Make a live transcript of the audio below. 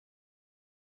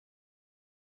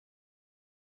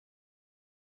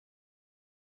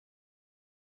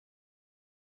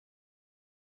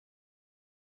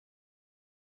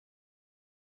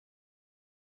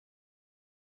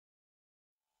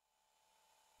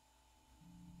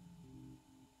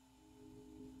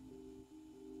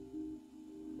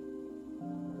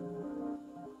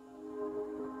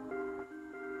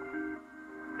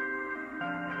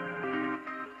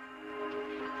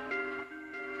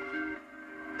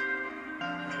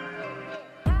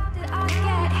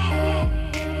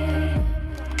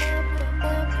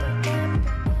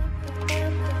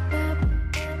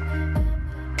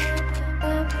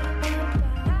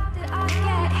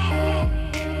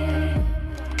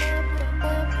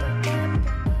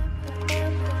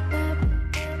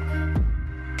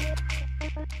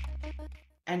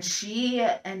And she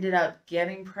ended up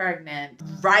getting pregnant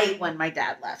right when my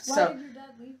dad left. Why did your dad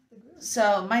leave the group?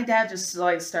 So my dad just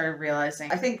like started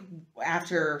realizing, I think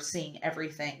after seeing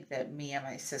everything that me and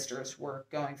my sisters were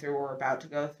going through or about to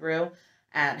go through,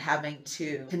 and having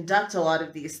to conduct a lot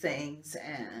of these things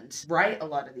and write a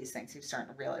lot of these things, he's starting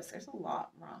to realize there's a lot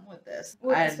wrong with this.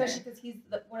 Well, especially because he's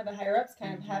one of the higher ups,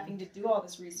 kind of having to do all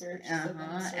this research.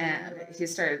 And he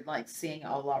started like seeing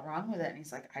a lot wrong with it, and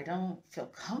he's like, I don't feel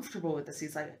comfortable with this.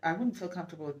 He's like, I wouldn't feel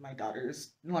comfortable with my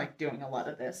daughters like doing a lot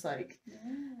of this, like,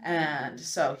 and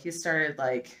so he started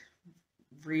like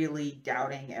really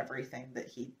doubting everything that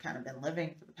he'd kind of been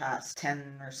living for the past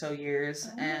 10 or so years.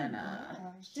 And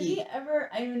did he ever,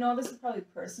 I know this is probably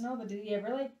personal, but did he ever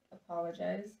like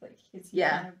apologize, like, because he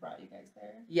kind of brought you guys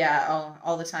there? Yeah,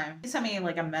 all the time. He sent me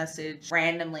like a message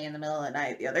randomly in the middle of the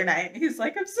night the other night, and he's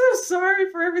like, I'm so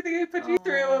sorry for everything I put you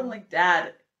through. I'm like,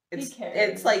 Dad,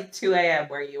 it's like 2 a.m.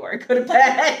 where you are. Go to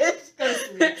bed. Go to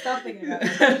sleep. Stop thinking about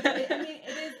it. I mean, it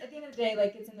is, at the end of the day,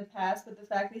 like, it's in the past, but the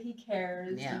fact that he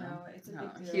cares, you know, it's a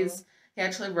big deal. He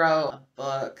actually wrote a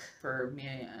book for me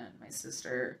and my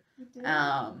sister.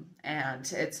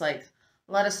 And it's like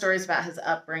a lot of stories about his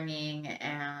upbringing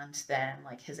and then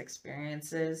like his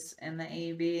experiences in the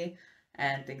AUB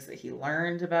and things that he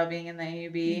learned about being in the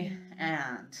AUB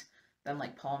and then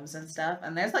like poems and stuff,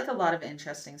 and there's like a lot of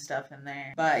interesting stuff in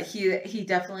there. But he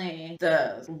definitely,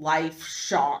 the life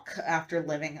shock after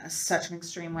living such an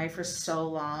extreme life for so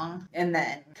long and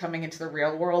then coming into the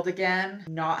real world again,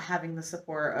 not having the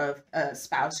support of a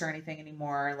spouse or anything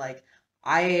anymore. Like,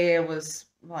 I was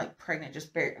like pregnant,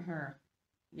 just her.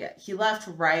 Yeah, he left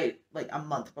right like a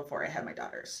month before I had my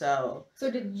daughter. So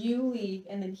did you leave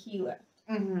and then he left?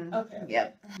 Okay.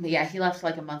 Yep. Yeah, he left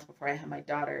like a month before I had my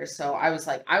daughter. So I was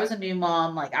like, I was a new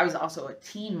mom. Like, I was also a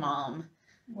teen mom.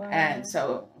 Wow. And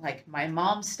so like my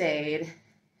mom stayed,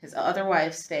 his other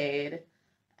wife stayed.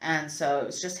 And so it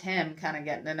was just him kind of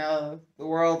getting to know the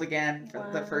world again for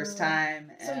the first time.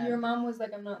 So your mom was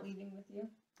like, I'm not leaving with you?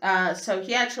 So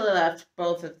he actually left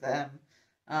both of them.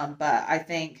 But I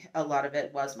think a lot of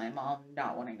it was my mom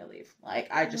not wanting to leave. Like,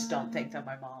 I just don't think that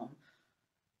my mom,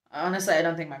 honestly, I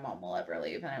don't think my mom will ever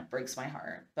leave, and it breaks my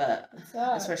heart. But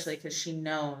especially because she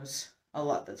knows a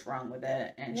lot that's wrong with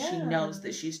it, and she knows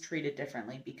that she's treated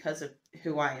differently because of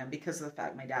who I am, because of the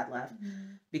fact my dad left,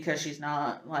 because she's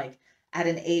not like at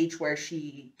an age where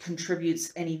she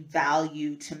contributes any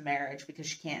value to marriage because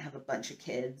she can't have a bunch of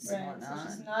kids and whatnot.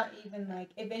 So she's not even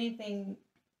like, if anything,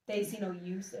 they see no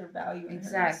use or value in her.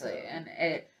 Exactly, and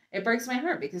it breaks my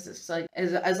heart because it's like,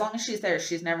 as long as she's there,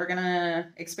 she's never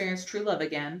gonna experience true love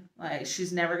again. Like,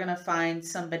 she's never gonna find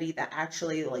somebody that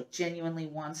actually like genuinely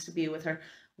wants to be with her,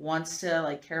 wants to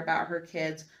like care about her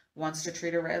kids, wants to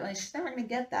treat her right. Like, she's never gonna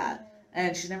get that.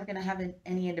 And she's never gonna have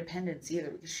any independence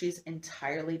either, because she's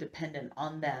entirely dependent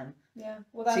on them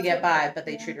to get by, but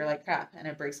they treat her like crap, and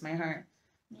it breaks my heart.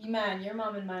 Man, your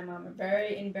mom and my mom are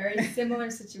in very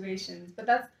similar situations, but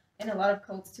that's in a lot of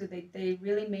cults too. They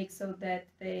really make so that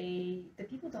the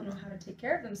people don't know how to take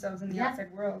care of themselves in the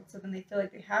outside world, so then they feel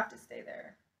like they have to stay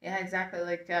there. Yeah, exactly.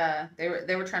 Like,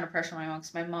 they were trying to pressure my mom,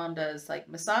 because my mom does like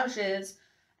massages,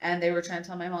 and they were trying to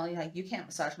tell my mom, like, you can't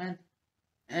massage men,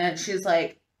 and she's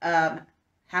like,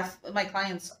 half of my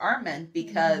clients are men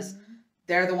because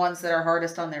they're the ones that are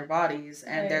hardest on their bodies,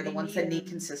 and they're the ones that need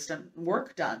consistent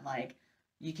work done. Like,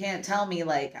 you can't tell me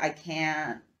like I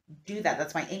can't do that.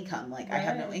 That's my income. Like, I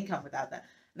have no income without that.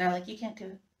 And they're like, you can't do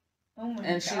it. Oh my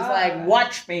and she's like,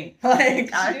 watch me.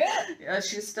 Like,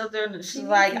 she's still doing it. She's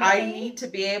like, I need to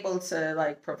be able to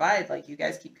like provide. Like, you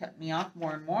guys keep cutting me off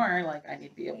more and more. Like, I need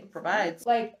to be able to provide.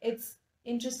 Like, it's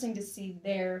interesting to see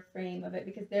their frame of it,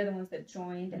 because they're the ones that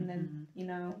joined, and then, you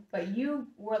know, but you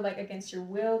were like against your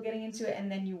will getting into it,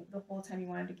 and then the whole time you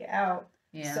wanted to get out.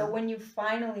 Yeah. So when you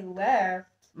finally left,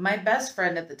 my best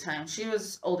friend at the time, she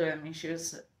was older than me. She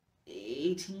was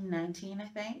 18, 19, I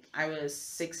think. I was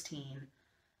 16.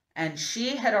 And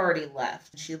she had already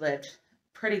left. She lived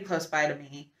pretty close by to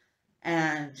me.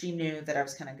 And she knew that I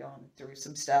was kind of going through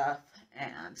some stuff,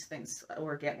 and things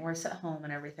were getting worse at home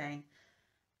and everything.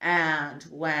 And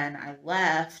when I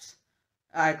left,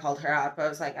 I called her up. I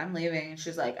was like, I'm leaving. And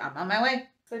she's like, I'm on my way.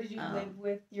 So did you live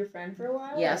with your friend for a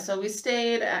while? Yeah, so we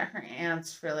stayed at her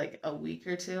aunt's for like a week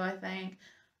or two, I think.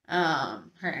 Her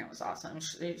aunt was awesome.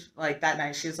 She, like, that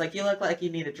night, she was like, you look like you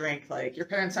need a drink. Like, your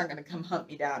parents aren't going to come hunt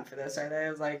me down for this, are they? I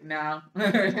was like, no.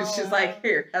 She's like,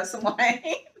 here, have some wine.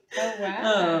 Oh,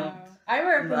 wow. I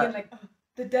remember thinking, like, oh,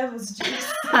 the devil's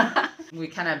juice. We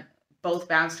kind of both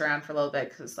bounced around for a little bit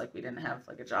because like we didn't have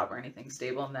like a job or anything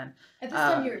stable, and then At this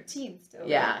time, you were a teen still.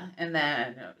 yeah, right? and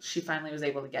then she finally was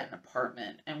able to get an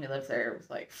apartment, and we lived there with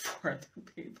like 4 other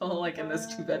people, like in this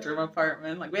 2-bedroom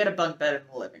apartment. Like we had a bunk bed in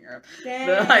the living room.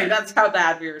 So, like that's how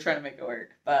bad we were trying to make it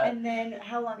work. But And then,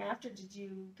 how long after did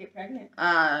you get pregnant?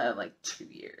 like 2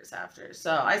 years after.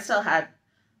 So I still had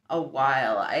a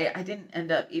while. I didn't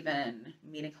end up even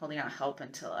meeting holding out help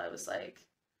until I was like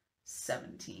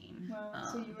 17. Wow.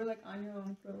 So you were like on your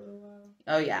own for a little while.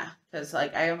 Oh yeah, because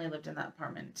like I only lived in that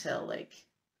apartment until like,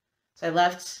 so I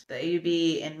left the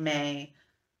AUB in May,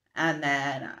 and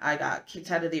then I got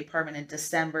kicked out of the apartment in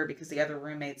December because the other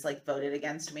roommates like voted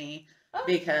against me Oh.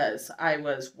 because I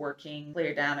was working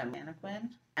clear down in Mannequin,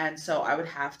 and so I would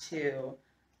have to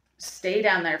stay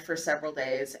down there for several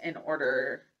days in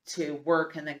order to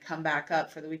work and then come back up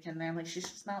for the weekend. And I'm like, she's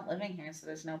just not living here, so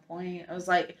there's no point. I was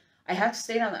like, I have to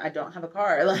stay down there. I don't have a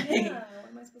car. Like, Yeah, what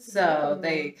am I supposed to so do?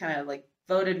 they kind of like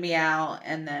voted me out,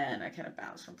 and then I kind of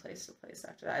bounced from place to place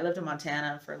after that. I lived in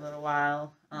Montana for a little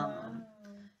while. Wow.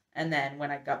 And then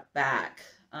when I got back,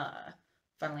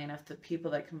 funnily enough, the people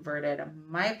that converted,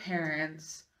 my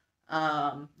parents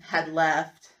had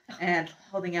left, and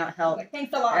holding out help. Like,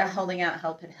 thanks a lot. Holding out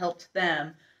help had helped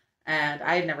them. And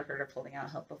I had never heard of holding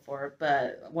out help before,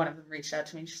 but one of them reached out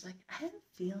to me, and she's like, I have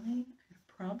a feeling,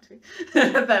 prompting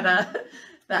that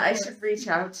I should reach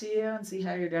out to you and see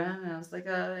how you're doing. And I was like,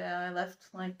 oh yeah, I left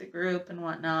like the group and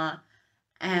whatnot.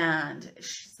 And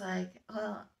she's like,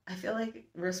 well, I feel like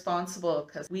responsible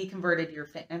because we converted your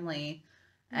family,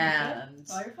 and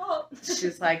it's all your fault.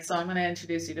 she's like, so I'm going to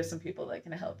introduce you to some people that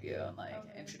can help you, and like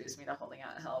introduce me to holding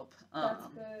out help. That's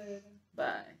good.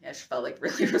 But yeah, she felt like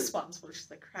really responsible. She's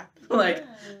like, crap. Like,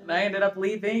 and I ended up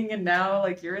leaving, and now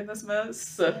like you're in this mess.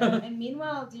 So. Yeah. And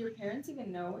meanwhile, do your parents even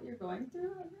know what you're going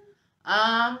through?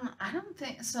 I don't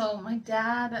think so. My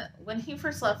dad, when he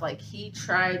first left, like he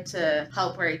tried to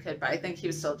help where he could, but I think he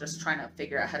was still just trying to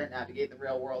figure out how to navigate the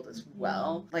real world as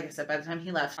well. Like I said, by the time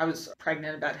he left, I was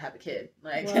pregnant, about to have a kid.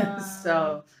 Like, wow.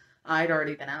 So I'd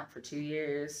already been out for 2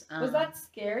 years. Was that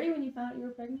scary when you found out you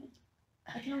were pregnant?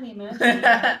 I can only imagine.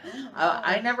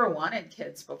 I never wanted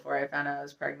kids before I found out I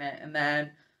was pregnant, and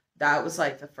then that was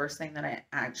like the first thing that I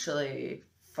actually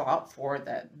fought for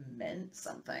that meant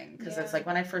something, because it's like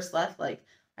when I first left, like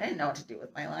I didn't know what to do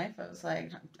with my life. I was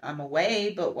like, I'm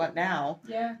away, but what now?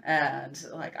 Yeah. And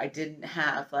like I didn't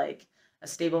have like a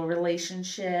stable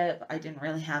relationship. I didn't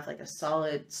really have like a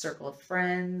solid circle of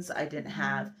friends. I didn't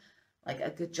have like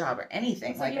a good job or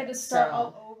anything. So you had to start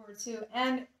all over too.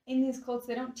 And in these cults,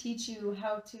 they don't teach you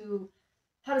how to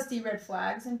see red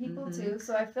flags in people too.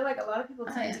 So I feel like a lot of people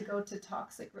tend to go to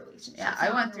toxic relationships. Yeah,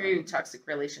 I went through toxic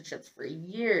relationships for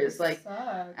years. Like,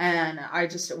 and I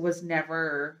just was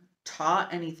never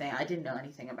taught anything. I didn't know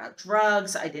anything about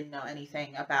drugs. I didn't know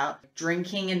anything about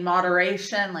drinking in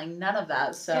moderation. Like none of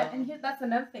that. So yeah, and that's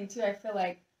another thing too. I feel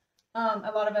like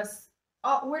a lot of us,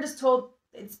 we're just told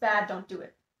it's bad, don't do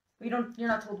it. You're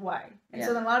not told why. And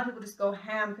so then a lot of people just go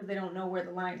ham because they don't know where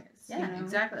the line is. Yeah, you know?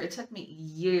 Exactly. It took me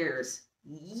years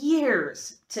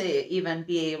to even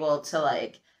be able to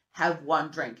like have one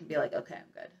drink and be like, okay,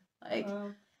 I'm good. Like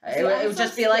it would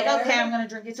just be like, okay, I'm gonna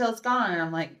drink it till it's gone, and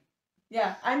I'm like,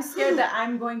 yeah, I'm scared that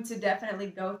I'm going to definitely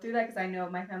go through that because I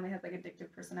know my family has like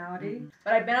addictive personality.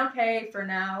 But I've been okay for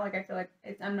now. Like I feel like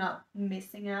I'm not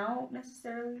missing out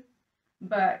necessarily.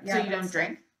 But yeah. So you don't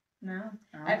drink? No,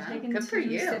 I've taken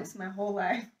 2 sips my whole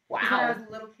life. Wow. When I was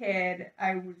a little kid,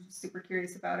 I was super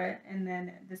curious about it, and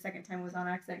then the second time was on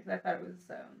accident because I thought it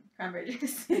was cranberry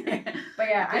juice. But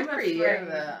yeah, I'm afraid.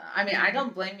 I mean, I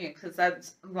don't blame you because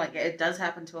that's like it does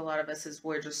happen to a lot of us. Is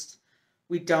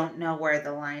we don't know where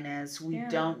the line is. We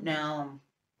don't know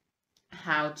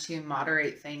how to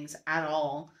moderate things at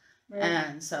all. Right.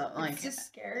 And so, like, it's just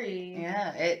scary.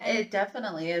 Yeah, it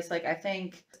definitely is. Like, I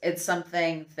think it's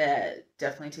something that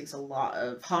definitely takes a lot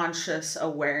of conscious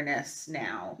awareness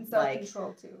now. And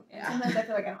self-control too. And sometimes I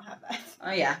feel like I don't have that.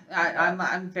 Oh yeah,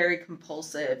 I'm very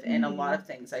compulsive in a lot of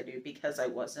things I do because I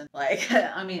wasn't like.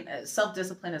 I mean,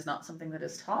 self-discipline is not something that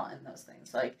is taught in those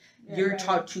things. Like, you're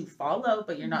taught to follow,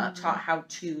 but you're not taught how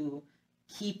to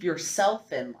keep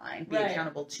yourself in line, be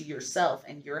accountable to yourself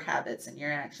and your habits and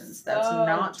your actions. That's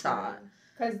not taught.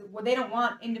 Because they don't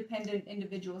want independent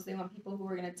individuals. They want people who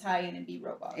are going to tie in and be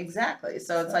robots. Exactly.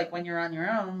 So it's like when you're on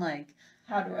your own, like,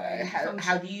 how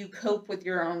do you cope with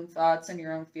your own thoughts and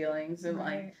your own feelings? And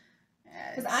like,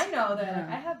 because I know that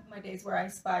I have my days where I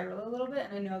spiral a little bit,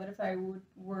 and I know that if I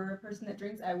were a person that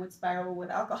drinks, I would spiral with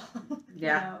alcohol.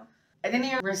 Yeah. You know? I didn't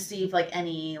even receive like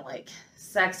any like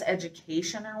sex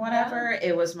education or whatever.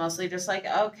 It was mostly just like,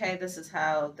 okay, this is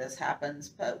how this happens,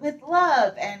 but with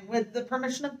love and with the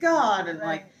permission of God and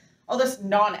like all this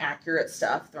non-accurate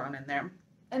stuff thrown in there.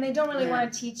 And they don't really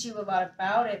want to teach you a lot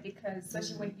about it because,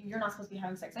 especially when you're not supposed to be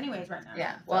having sex anyways right now.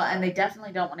 Yeah. Well, and they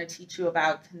definitely don't want to teach you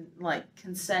about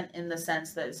consent in the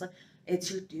sense that it's like it's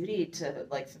your duty to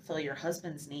like fulfill your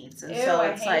husband's needs, and so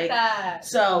it's like that.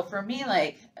 So for me,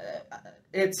 like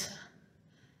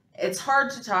it's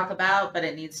hard to talk about, but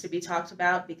it needs to be talked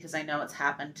about because I know it's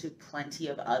happened to plenty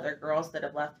of other girls that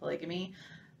have left polygamy.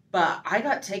 But I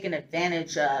got taken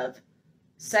advantage of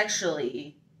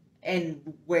sexually in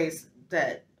ways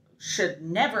that should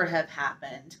never have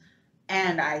happened,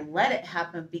 and I let it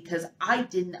happen because I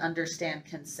didn't understand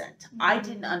consent. I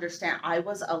didn't understand. I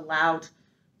was allowed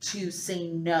to say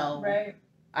no. Right.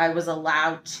 I was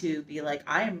allowed to be like,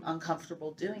 I am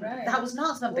uncomfortable doing it. That was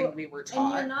not something we were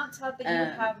taught. And you're not taught that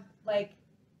you have, like,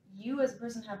 you as a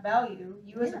person have value.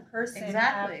 You as a person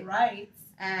have rights.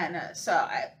 And so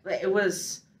it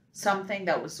was something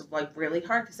that was, like, really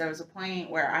hard because there was a point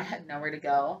where I had nowhere to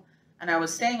go. And I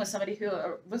was staying with somebody who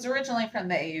was originally from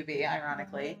the AUB,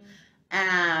 ironically.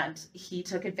 And he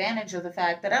took advantage of the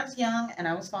fact that I was young and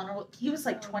I was vulnerable. He was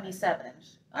like 27.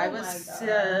 I was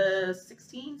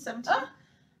 16, 17.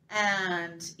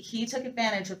 And he took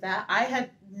advantage of that. I had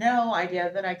no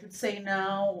idea that I could say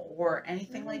no or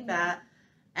anything like that.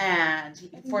 And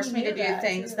he forced me to do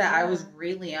things that I was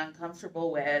really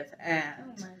uncomfortable with.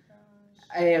 And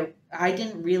I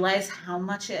didn't realize how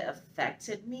much it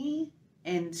affected me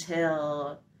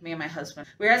until me and my husband.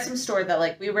 We were at some store that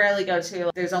like we rarely go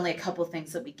to. There's only a couple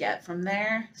things that we get from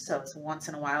there. So it's a once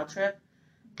in a while trip.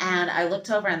 And I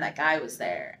looked over and that guy was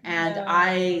there. And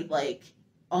I like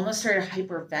almost started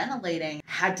hyperventilating,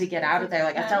 had to get out of there.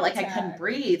 Like I felt like I couldn't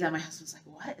breathe. And my husband was like,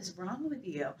 what is wrong with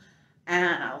you?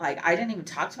 And I didn't even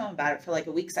talk to him about it for like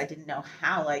a week because I didn't know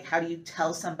how. Like, how do you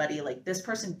tell somebody like this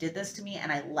person did this to me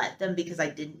and I let them because I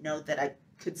didn't know that I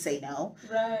could say no.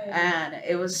 Right. And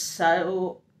it was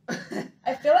so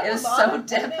I feel like it was so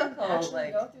difficult.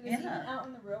 Like go through this even out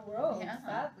in the real world.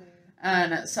 Sadly.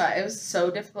 And so it was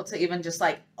so difficult to even just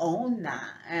like own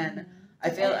that. And I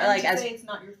feel like as it's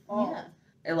not your fault.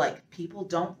 Yeah. Like people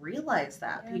don't realize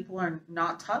that. Yeah. People are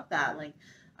not taught that. Like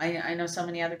I know so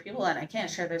many other people, and I can't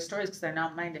share their stories because they're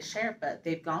not mine to share, but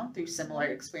they've gone through similar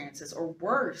experiences or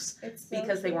worse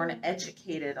because they weren't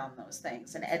educated on those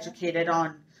things and educated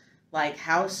on like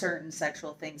how certain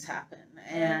sexual things happen.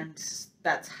 And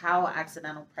that's how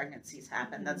accidental pregnancies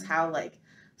happen. That's how like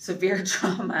severe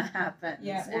trauma happens.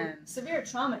 Yeah, and severe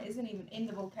trauma isn't even in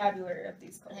the vocabulary of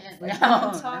these cultures. Like,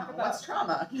 talk about what's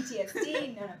trauma,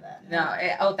 PTSD, none of that.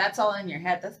 No, that's all in your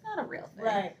head. That's not a real thing.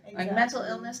 Right, exactly. Like mental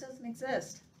illness doesn't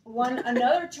exist.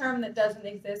 Another term that doesn't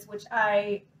exist, which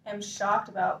I am shocked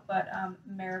about, but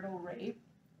marital rape.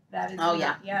 That is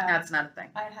that's not a thing.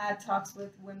 I had talks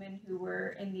with women who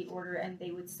were in the order, and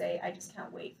they would say, "I just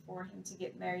can't wait for him to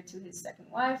get married to his second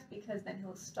wife because then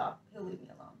he'll leave me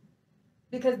alone."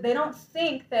 Because they don't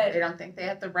think that... They don't think they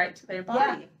have the right to their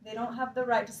body. Yeah, they don't have the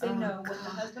right to say no. God. When the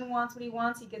husband wants what he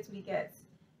wants, he gets what he gets.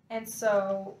 And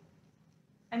so,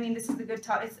 I mean, this is a good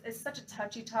topic. It's such a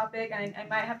touchy topic, and I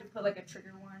might have to put like a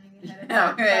trigger warning ahead of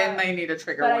time. Okay, I need a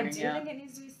trigger warning, But I do think it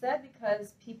needs to be said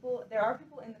because there are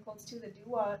people in the cults too that do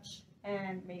watch,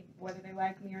 and whether they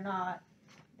like me or not,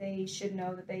 they should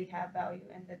know that they have value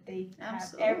and that they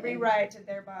have every right to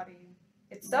their body.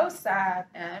 It's so sad.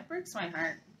 Yeah, it breaks my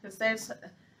heart. Because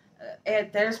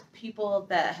there's people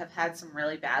that have had some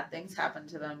really bad things happen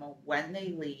to them when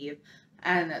they leave,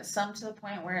 and some to the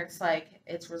point where it's like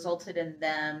it's resulted in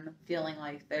them feeling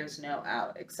like there's no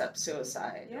out except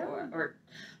suicide or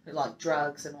like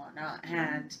drugs and whatnot,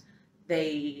 and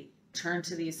they turn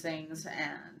to these things,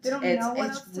 and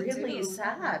it's really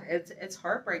sad. It's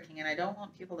heartbreaking, and I don't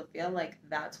want people to feel like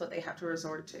that's what they have to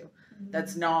resort to. Mm-hmm.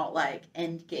 That's not like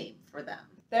end game for them.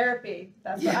 Therapy.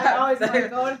 That's what I always want to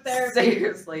go to therapy.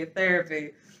 Seriously,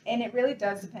 therapy. And it really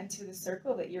does depend to the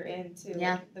circle that you're in, too.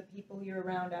 Yeah. Like the people you're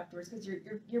around afterwards, because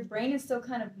your brain is still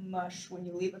kind of mush when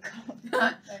you leave a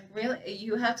cult. Really,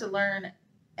 you have to learn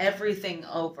everything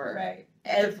over. Right.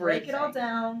 Everything. Break it all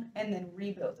down and then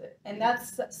rebuild it. And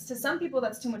that's to some people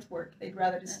that's too much work. They'd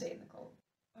rather just stay in the cult.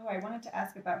 Oh, I wanted to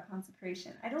ask about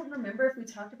consecration. I don't remember if we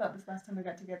talked about this last time we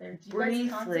got together. Do you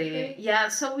guys consecrate? Yeah,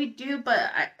 so we do,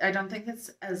 but I don't think it's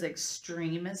as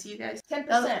extreme as you guys. 10%,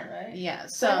 right? Yeah,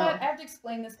 so I have to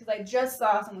explain this because I just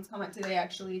saw someone's comment today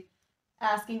actually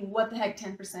asking what the heck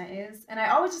 10% is. And I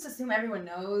always just assume everyone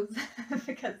knows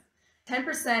because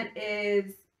 10%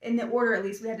 is, in the order at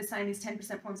least, we had to sign these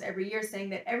 10% forms every year saying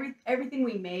that everything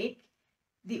we make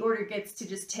the order gets to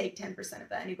just take 10% of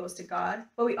that and it goes to God.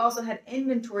 But we also had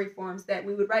inventory forms that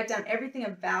we would write down everything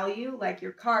of value, like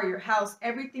your car, your house,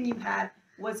 everything you had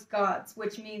was God's,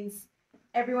 which means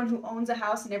everyone who owns a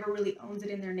house never really owns it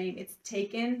in their name. It's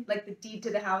taken, like the deed to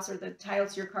the house or the title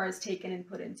to your car is taken and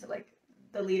put into like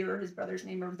the leader or his brother's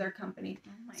name or their company.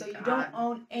 So you don't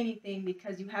own anything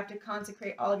because you have to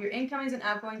consecrate all of your incomings and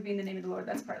outgoings being the name of the Lord.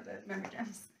 That's part of the memory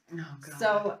gems. Oh, God.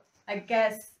 So I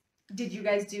guess, did you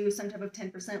guys do some type of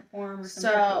 10% form or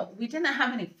something? So we didn't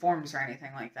have any forms or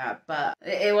anything like that, but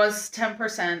it was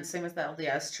 10%, same as the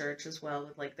LDS church as well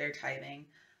with like their tithing.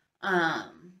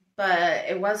 But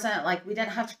it wasn't like we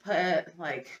didn't have to put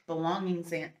like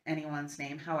belongings in anyone's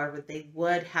name. However, they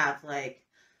would have like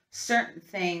certain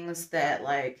things that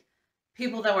like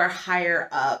people that were higher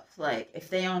up, like if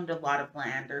they owned a lot of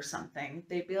land or something,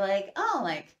 they'd be like, oh,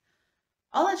 like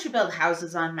I'll let you build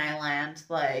houses on my land,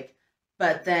 like.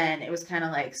 But then it was kind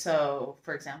of like, so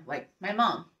for example, like my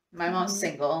mom's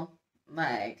single,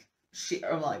 like she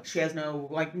has no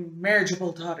like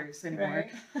marriageable daughters anymore.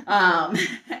 Right.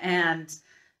 And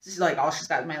she's like, all she's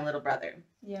got is my little brother.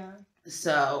 Yeah.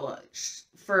 So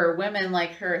for women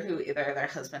like her who either their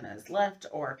husband has left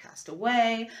or passed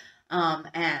away,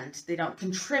 and they don't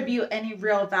contribute any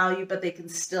real value, but they can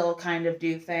still kind of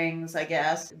do things, I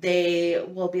guess. They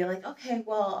will be like, okay,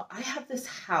 well, I have this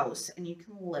house and you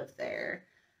can live there,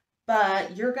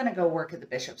 but you're going to go work at the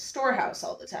bishop's storehouse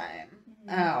all the time.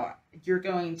 You're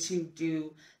going to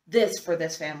do this for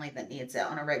this family that needs it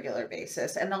on a regular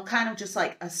basis. And they'll kind of just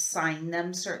like assign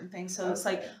them certain things. So it's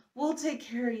like, we'll take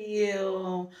care of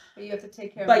you. But you have to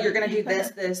take care of But you're going to do this,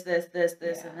 this,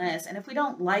 and this. And if we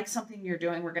don't like something you're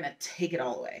doing, we're going to take it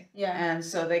all away. Yeah. And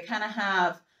so they kind of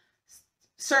have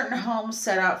certain homes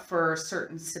set up for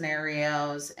certain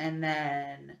scenarios. And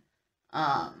then,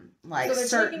 like,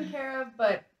 so they're taken care of,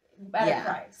 but at a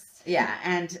price. Yeah,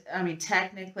 and I mean,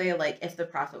 technically, like, if the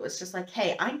prophet was just like,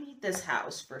 hey, I need this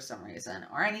house for some reason,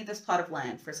 or I need this plot of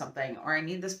land for something, or I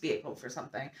need this vehicle for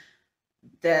something,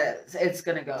 that it's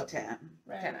going to go to him,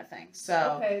 kind of thing.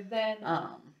 So, okay, then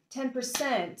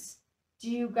 10%,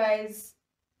 do you guys,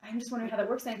 I'm just wondering how that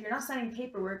works. Then, if you're not signing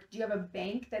paperwork, do you have a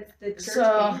bank that's the church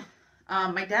bank?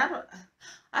 My dad,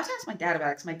 I have to ask my dad about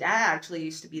it because my dad actually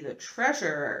used to be the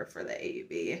treasurer for the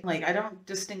AUB. Like, I don't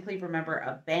distinctly remember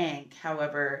a bank.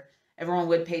 However, everyone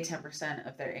would pay 10%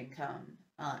 of their income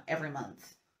every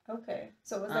month. Okay.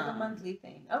 So it was like a monthly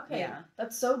thing. Okay. Yeah.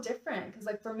 That's so different. Because,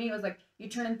 like, for me, it was like you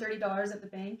turn in $30 at the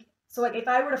bank. So, like, if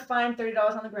I were to find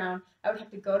 $30 on the ground, I would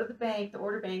have to go to the bank, the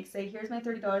order bank, say, here's my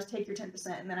 $30, take your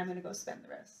 10%, and then I'm going to go spend the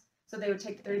rest. So they would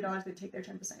take the $30, they'd take their 10%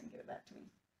 and give it back to me.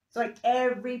 So, like,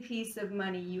 every piece of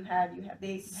money you had,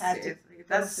 they had to.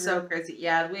 That's so crazy.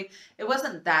 Yeah, it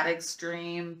wasn't that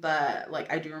extreme, but,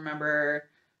 like, I do remember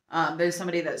there's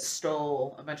somebody that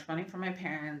stole a bunch of money from my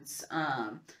parents,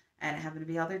 and it happened to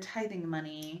be all their tithing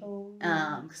money,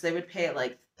 because they would pay it,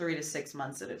 like, 3 to 6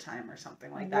 months at a time or something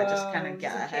like that, just kind of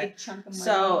get ahead. Big chunk of money.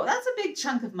 So, that's a big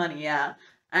chunk of money, yeah.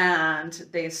 And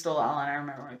they stole all, and I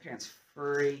remember my parents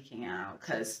freaking out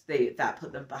because that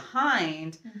put them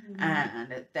behind,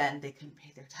 and then they couldn't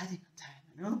pay their tithing on time.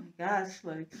 And oh my gosh,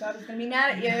 like God is gonna be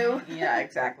mad at you. Yeah,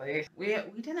 exactly. We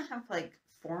didn't have like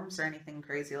forms or anything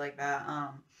crazy like that.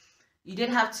 You did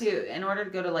have to, in order to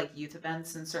go to like youth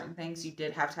events and certain things, you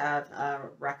did have to have a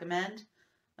recommend,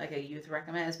 like a youth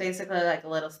recommend. It's basically like a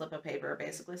little slip of paper,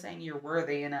 basically saying you're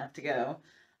worthy enough to go.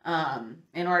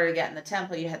 In order to get in the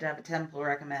temple, you had to have a temple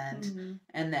recommend,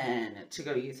 and then to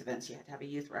go to youth events, you had to have a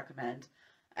youth recommend.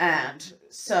 And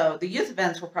so the youth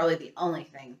events were probably the only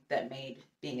thing that made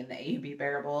being in the AUB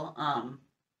bearable.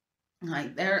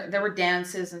 Like there were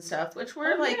dances and stuff, which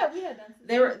were we had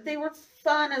dances. They were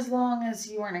fun as long as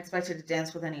you weren't expected to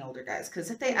dance with any older guys.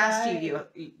 Because if they asked you were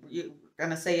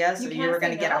gonna say yes, or you were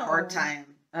gonna get a hard time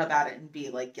about it and be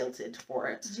like guilted for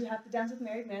it. Did you have to dance with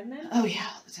married men then? Oh yeah,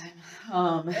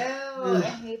 all the time. I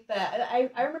hate that.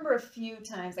 I remember a few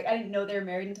times, like I didn't know they were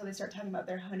married until they started talking about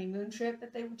their honeymoon trip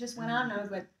that they just went on, and I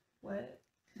was like, what?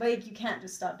 But like, you can't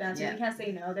just stop dancing. Yeah. You can't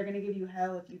say no. They're gonna give you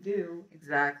hell if you do.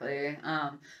 Exactly.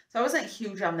 So I wasn't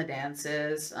huge on the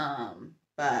dances.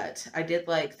 But I did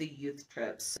like the youth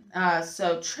trips.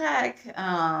 So Trek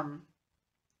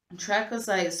was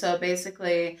like, so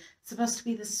basically it's supposed to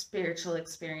be the spiritual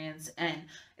experience, and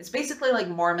it's basically like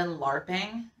Mormon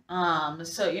LARPing.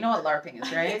 So you know what LARPing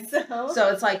is, right? So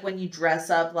it's like when you dress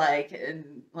up like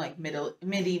in like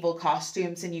medieval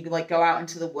costumes, and you like go out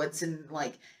into the woods and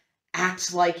like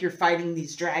act like you're fighting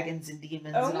these dragons and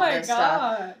demons Oh and all my this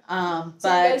stuff. god. So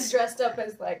But you guys dressed up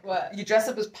as like what? you dress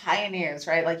up as pioneers,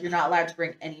 right? Like you're not allowed to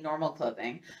bring any normal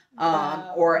clothing,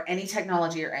 Wow. or any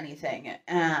technology or anything.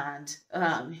 And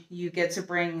you get to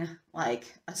bring like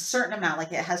a certain amount,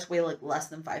 like it has to weigh like less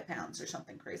than 5 pounds or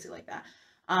something crazy like that.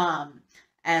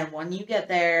 And when you get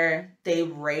there, they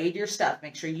raid your stuff,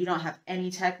 make sure you don't have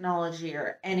any technology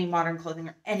or any modern clothing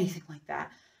or anything like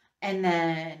that. And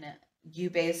then you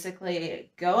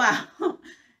basically go out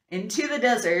into the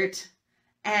desert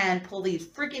and pull these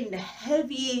freaking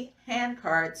heavy hand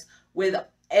carts with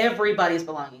everybody's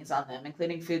belongings on them,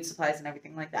 including food supplies and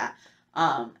everything like that.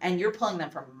 And you're pulling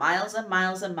them for miles and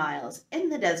miles and miles in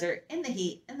the desert, in the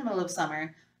heat, in the middle of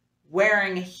summer,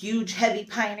 wearing huge, heavy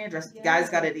pioneer dresses. Yeah. Guys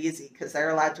got it easy because they're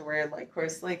allowed to wear like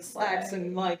course like slacks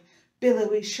and like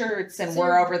billowy shirts, and So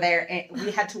we're over there and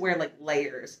we had to wear like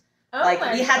layers. Oh Like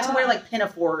my we had to wear God. like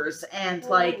pinafores and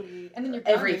Holy. like and then your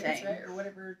everything. garments, right? Or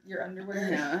whatever your underwear.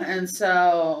 yeah. And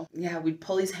so yeah, we'd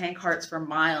pull these hand carts for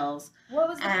miles. What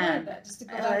was the point of And that? Just to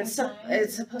go back in time?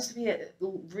 it's supposed to be a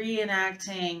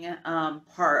reenacting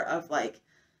part of like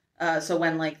so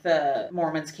when like the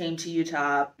Mormons came to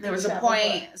Utah, there was a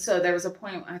point. So there was a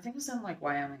point, I think it was in like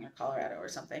Wyoming or Colorado or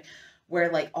something,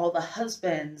 where like all the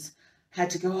husbands had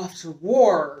to go off to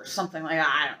war or something like that.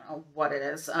 I don't know what it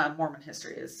is. Mormon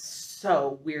history is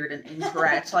so weird and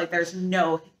incorrect. Like there's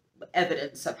no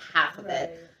evidence of half of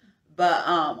it. But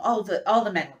all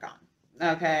the men were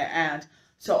gone. Okay, and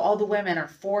so all the women are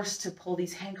forced to pull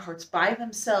these hand carts by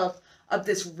themselves up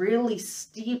this really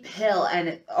steep hill,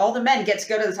 and all the men get to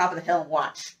go to the top of the hill and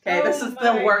watch. Okay, this is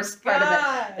the worst part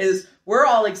of it. Is we're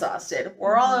all exhausted,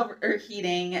 we're all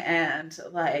overheating, and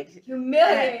like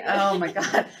humiliated. oh my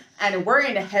god, and we're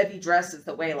in heavy dresses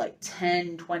that weigh like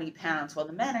 10-20 pounds, while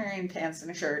the men are in pants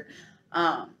and a shirt.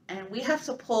 And we have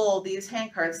to pull these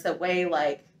hand carts that weigh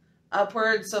like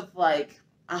upwards of like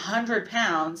 100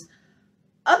 pounds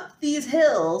up these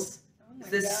hills.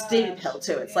 This steep hill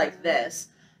too. It's like this.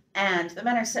 And the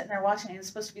men are sitting there watching, and it's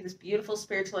supposed to be this beautiful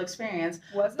spiritual experience.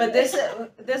 But this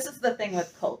is the thing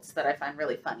with cults that I find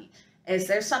really funny. Is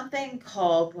there's something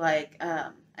called like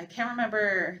I can't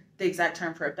remember the exact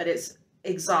term for it, but it's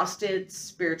exhausted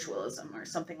spiritualism or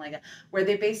something like that, where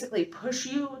they basically push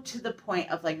you to the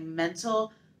point of like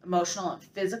mental, emotional, and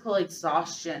physical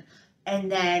exhaustion,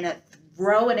 and then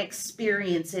throw an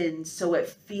experience in so it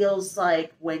feels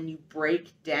like when you break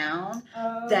down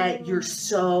that you're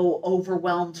so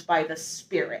overwhelmed by the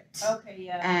spirit. Okay,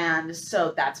 yeah. And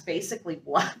so that's basically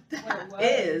what that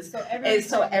is.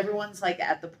 So everyone's like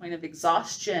at the point of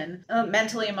exhaustion,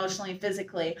 mentally, emotionally,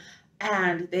 physically.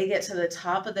 And they get to the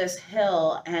top of this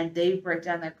hill and they break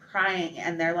down, they're crying,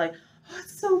 and they're like, oh,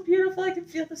 it's so beautiful. I can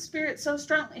feel the spirit so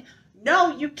strongly.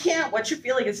 No, you can't. What you're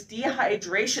feeling is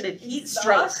dehydration and heat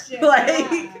stroke.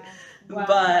 Like,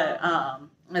 wow.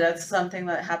 But that's something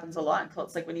that happens a lot in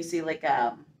cults. Like when you see like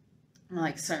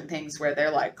certain things where they're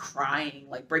like crying,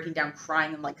 like breaking down,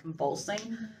 crying and like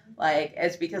convulsing, like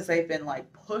it's because they've been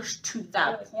like pushed to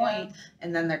that point,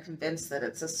 and then they're convinced that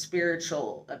it's a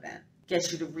spiritual event.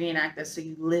 Get you to reenact this so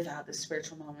you live out the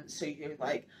spiritual moment. So you're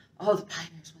like, oh, the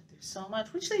pioneers went through so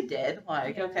much, which they did.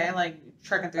 Like, okay, like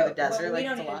trekking through the desert, like we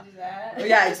don't it's a lot. need to do that.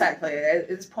 Yeah, exactly.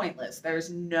 It's pointless. There's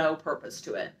no purpose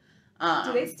to it.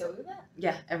 Do they still do that?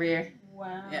 Yeah, every year.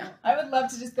 Wow. Yeah. I would love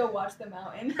to just go watch the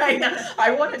mountain. I know.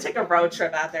 I want to take a road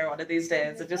trip out there one of these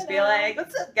days and just be like,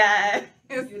 what's up, guys?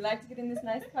 You'd like to get in this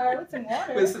nice car with some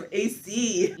water. With some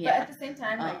AC. But at the same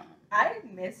time, like, I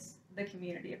miss the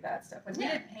community of that stuff. Like, we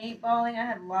did paintballing. I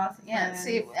had lots of friends.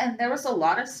 See, and there was a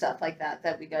lot of stuff like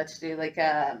that we got to do. Like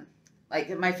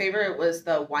my favorite was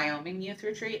the Wyoming youth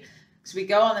retreat, because we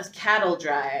go on this cattle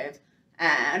drive.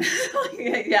 And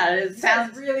yeah, it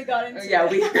sounds really got into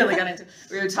it. We really got into it.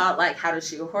 We were taught like how to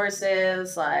shoe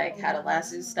horses, like how to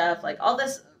lasso stuff, like all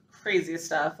this crazy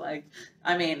stuff. Like,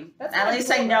 I mean, at least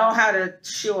I know how to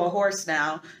shoe a horse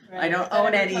now. Right. I don't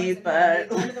own any, but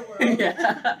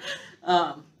yeah.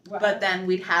 Wow. But then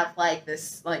we'd have like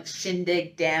this like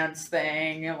shindig dance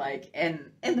thing, like in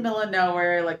the middle of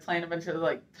nowhere, like playing a bunch of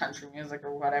like country music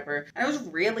or whatever. And it was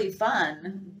really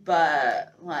fun,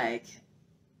 but like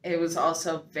it was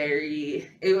also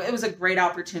it was a great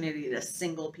opportunity to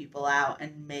single people out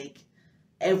and make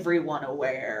everyone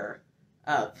aware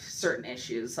of certain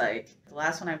issues. Like the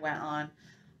last one I went on,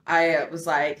 I was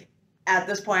like, at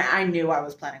this point, I knew I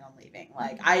was planning on leaving.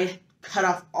 Like I cut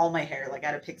off all my hair, like I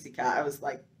had a pixie cut. I was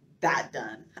like that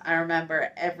done. I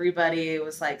remember everybody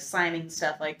was like signing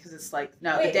stuff, like, because it's like,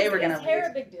 no, Wait, the day we're is gonna hair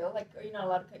leave. a big deal? Like, are you not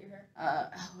allowed to cut your hair?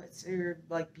 Oh, it's your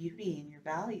like beauty and your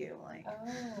value, like.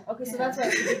 Oh, okay, so that's why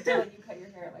it's a big deal that you cut your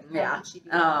hair. Like, how could she do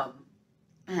that?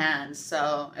 And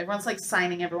so everyone's like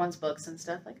signing everyone's books and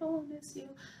stuff, like, oh, I miss you.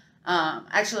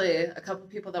 Actually, a couple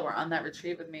people that were on that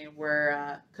retreat with me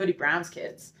were Cody Brown's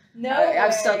kids. No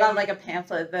I've way. still got like a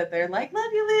pamphlet that they're like, love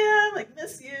you, Leah, like,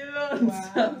 miss you.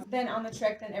 Wow. Then on the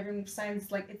trek, then everyone signs,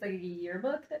 like, it's like a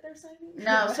yearbook that they're signing?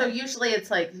 No, so usually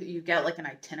it's like you get like an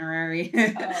itinerary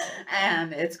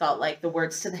and it's got like the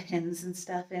words to the hymns and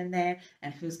stuff in there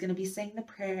and who's going to be saying the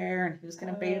prayer and who's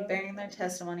going to be bearing their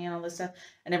testimony and all this stuff,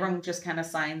 and everyone just kind of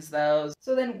signs those.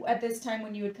 So then at this time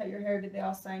when you would cut your hair, did they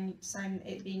all sign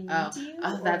it being new to you?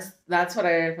 Oh, that's what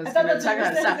I was going to to talk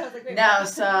about. Like, no,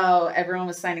 so everyone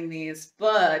was signing these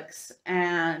books,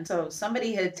 and so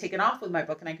somebody had taken off with my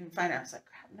book and I couldn't find it. I was like,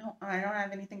 crap, no, I don't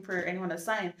have anything for anyone to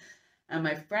sign. And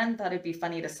my friend thought it'd be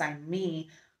funny to sign me,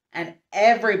 and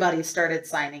everybody started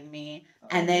signing me,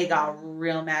 and they got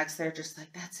real mad because they're just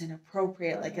like, that's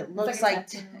inappropriate. Like, it looks like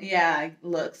it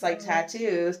looks like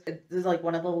tattoos. It's like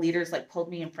one of the leaders like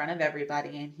pulled me in front of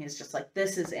everybody, and he's just like,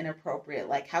 this is inappropriate.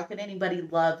 Like, how could anybody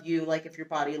love you like if your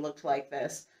body looked like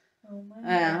this? Oh my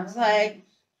and I was like,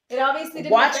 it obviously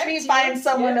didn't watch me find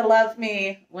someone to love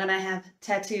me when I have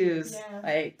tattoos. Yeah.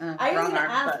 Like, I was gonna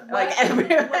ask, but, like,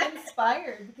 everywhere. What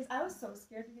inspired? Because I was so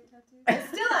scared to get tattoos.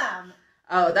 I still am.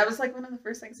 Oh, that was like one of the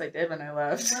first things I did when I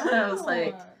left. Wow. I was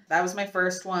like, that was my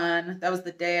first one. That was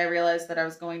the day I realized that I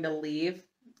was going to leave.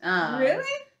 Really?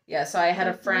 Yeah. So I had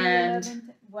a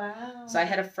friend. Wow. So I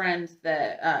had a friend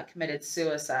that committed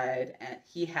suicide, and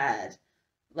he had,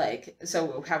 like,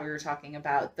 so how we were talking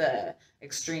about the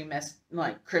extremist,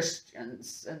 like,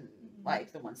 Christians and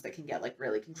like the ones that can get like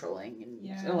really controlling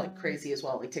and like crazy as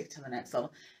well, like take it to the next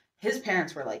level. His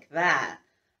parents were like that,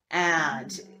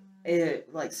 and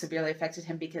it like severely affected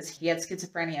him because he had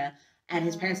schizophrenia, and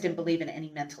his parents didn't believe in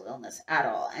any mental illness at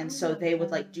all. And so they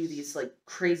would like do these like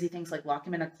crazy things, like lock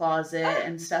him in a closet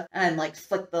and stuff, and like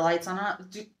flick the lights on.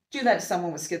 Do that to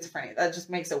someone with schizophrenia. That just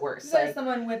makes it worse. Do that to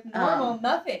someone with normal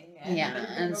nothing.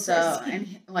 And so,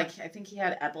 and like, I think he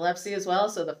had epilepsy as well.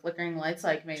 So the flickering lights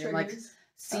like made him like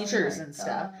seizures and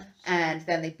stuff. And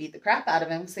then they beat the crap out of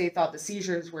him because they thought the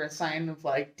seizures were a sign of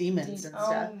like demons and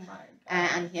stuff.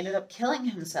 And he ended up killing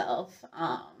himself.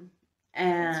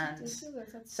 And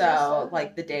so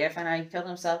like the day I found out he killed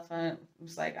himself, I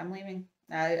was like, I'm leaving.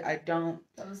 I don't.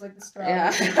 That was like the straw.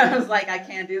 Yeah, I was like, I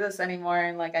can't do this anymore,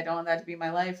 and like I don't want that to be my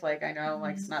life. Like, I know,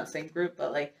 like, it's not the same group,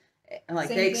 but like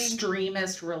the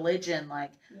extremist religion,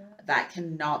 like that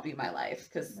cannot be my life,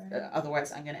 because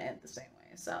otherwise I'm gonna end the same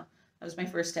way. So that was my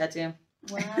first tattoo.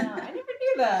 Wow, I never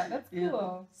knew that. That's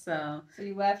cool. So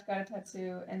you left, got a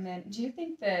tattoo, and then do you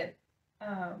think that?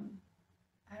 I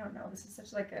don't know. This is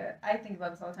such like a. I think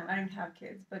about this all the time. I don't have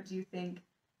kids, but do you think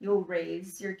you'll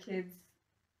raise your kids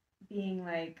being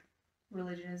like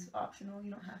religion is optional? You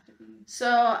don't have to be.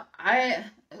 So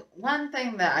one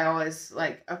thing that I always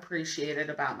like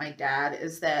appreciated about my dad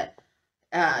is that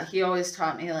he always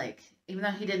taught me, like, even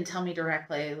though he didn't tell me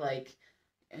directly, like,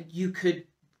 you could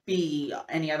be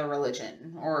any other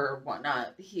religion or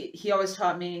whatnot, he always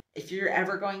taught me, if you're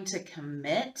ever going to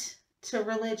commit to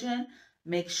religion,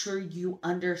 make sure you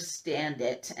understand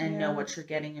it and know what you're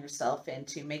getting yourself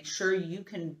into. Make sure you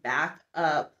can back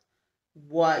up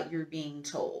what you're being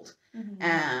told.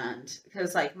 And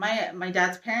because like my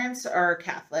dad's parents are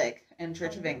Catholic in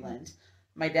Church of England.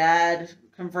 My dad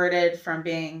converted from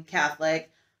being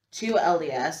Catholic to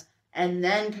LDS and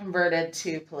then converted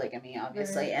to polygamy,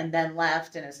 obviously, and then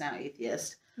left and is now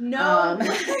atheist. No.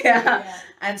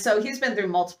 And so he's been through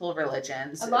multiple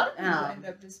religions. A lot of people end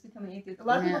up just becoming atheists. A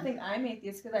lot of people think I'm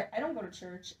atheist because I don't go to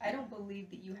church. I don't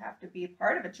believe that you have to be a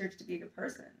part of a church to be a good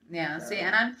person. Yeah, so. See,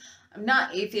 and I'm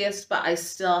not atheist, but I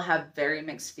still have very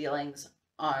mixed feelings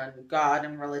on God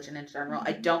and religion in general.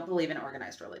 I don't believe in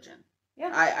organized religion.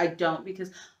 Yeah. I don't,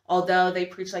 because although they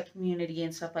preach like community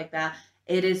and stuff like that,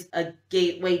 it is a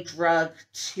gateway drug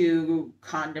to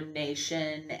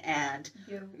condemnation and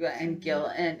guilt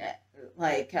and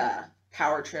like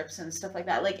power trips and stuff like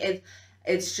that. Like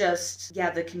it's just,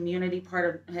 the community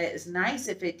part of it is nice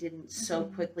if it didn't so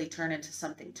quickly turn into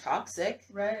something toxic.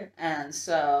 Right. And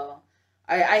so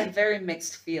I have very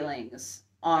mixed feelings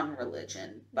on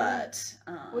religion, but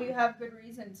well, you have good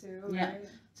reason to. Right?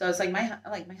 So it's like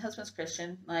my husband's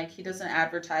Christian. Like, he doesn't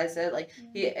advertise it. Like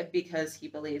because he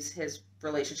believes his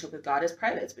relationship with God is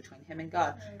private. It's between him and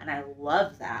God, and I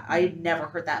love that. I never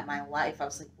heard that in my life. I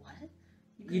was like, what?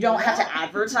 You don't have to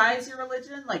advertise your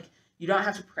religion. Like, you don't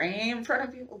have to pray in front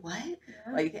of people. What?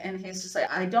 Yeah. Like, and he's just like,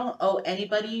 I don't owe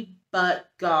anybody but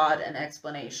God an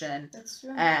explanation. That's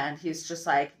true. And he's just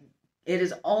like, it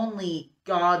is only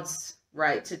God's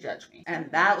right to judge me.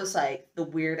 And that was like the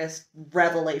weirdest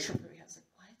revelation for me. I was like,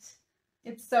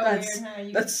 what? It's so weird,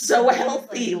 huh? That's so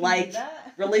healthy. Like,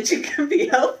 religion can be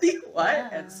healthy. What? Yeah.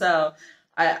 And so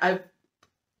I've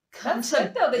come That's to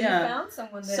good, though, that you found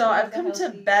someone that I've come to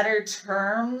better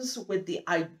terms with the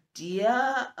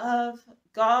idea of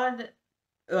God.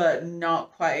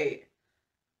 Not quite.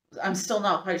 I'm still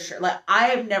not quite sure. Like, I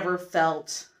have never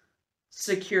felt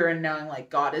secure in knowing, like,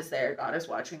 God is there, God is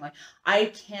watching. Like, I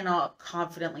cannot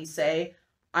confidently say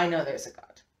I know there's a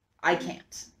God. I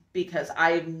can't, because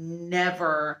I've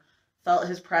never felt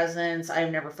his presence.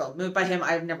 I've never felt moved by him.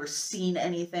 I've never seen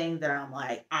anything that I'm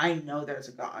like, I know there's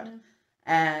a God. Yeah.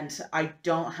 And I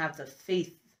don't have the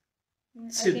faith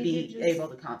to be able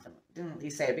to confidently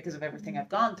say it because of everything I've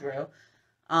gone through.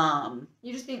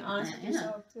 You're just being honest with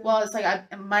yourself, too. Well, it's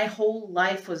like my whole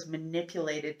life was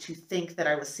manipulated to think that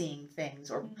I was seeing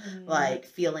things or like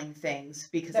feeling things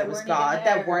because it was God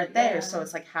that weren't there. Yeah. So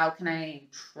it's like, how can I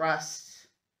trust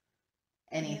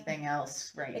anything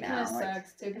else right now? It kind of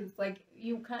sucks, too, because it's like,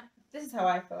 this is how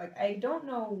I feel. Like, I don't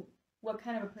know what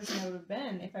kind of a person I would have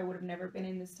been if I would have never been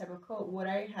in this type of cult. Would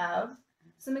I have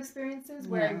some experiences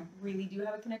where I really do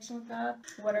have a connection with God?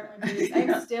 What are my beliefs?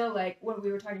 I'm still like, when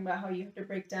we were talking about how you have to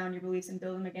break down your beliefs and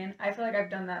build them again, I feel like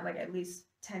I've done that like at least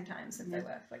 10 times since I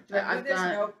left. Like, do I do this?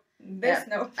 Nope. This?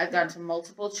 Nope. I've gone to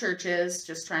multiple churches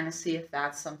just trying to see if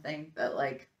that's something that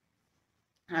like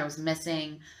I was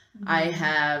missing. I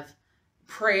have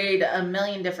prayed a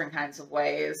million different kinds of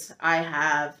ways. I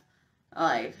have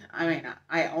like, I mean,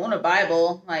 I own a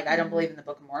Bible. Like, I don't believe in the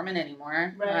Book of Mormon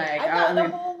anymore. Right. Like, I thought the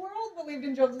whole world believed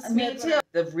in Joseph Smith. Me too.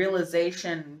 The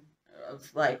realization of,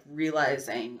 like,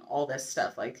 realizing all this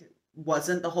stuff, like,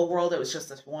 wasn't the whole world. It was just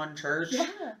this one church. Yeah.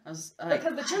 I was like,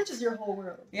 because the church is your whole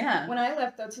world. Yeah. When I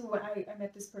left, though, too, I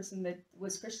met this person that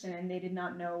was Christian, and they did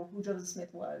not know who Joseph Smith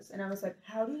was. And I was like,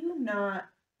 how do you not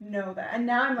know that? And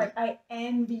now I'm like, I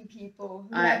envy people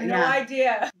who have no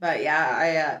idea. But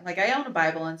yeah, I own a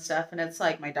Bible and stuff, and it's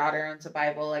like my daughter owns a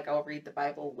Bible. Like, I'll read the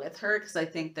Bible with her because I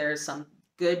think there's some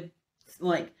good,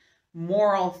 like,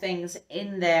 moral things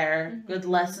in there, good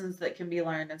lessons that can be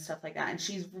learned and stuff like that. And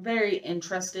she's very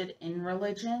interested in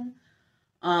religion,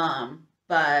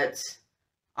 but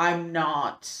I'm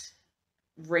not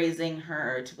raising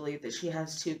her to believe that she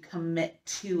has to commit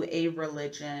to a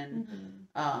religion,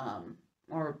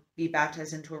 or be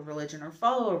baptized into a religion or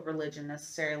follow a religion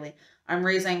necessarily. I'm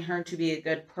raising her to be a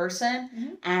good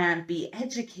person and be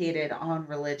educated on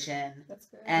religion. That's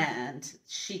good. And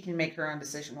she can make her own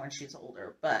decision when she's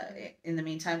older. But in the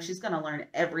meantime, she's going to learn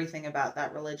everything about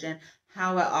that religion,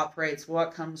 how it operates,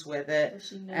 what comes with it.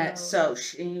 So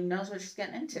she knows what she's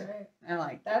getting into. Right. And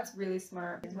like, that's really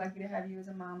smart. I'm lucky to have you as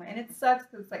a mama. And it sucks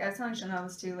because, like, I was telling Chanel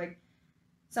this too, like,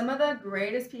 some of the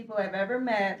greatest people I've ever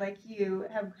met, like you,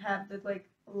 have the, like,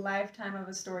 lifetime of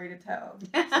a story to tell.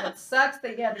 So it sucks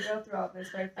that you had to go through all this,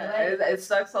 but I feel like it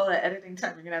sucks all the editing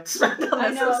time you're gonna have to spend on this. I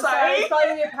know. I'm sorry. It's probably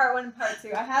gonna be part 1 and part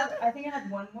 2. I think I had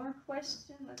one more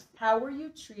question. How were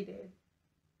you treated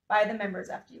by the members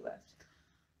after you left?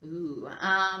 Ooh,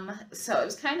 so it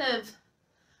was kind of,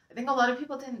 I think a lot of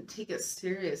people didn't take it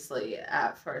seriously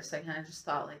at first. I kind of just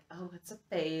thought like, oh, it's a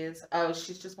phase. Oh,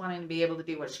 she's just wanting to be able to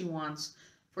do what she wants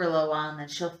for a little while, and then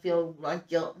she'll feel like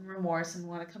guilt and remorse and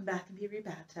want to come back and be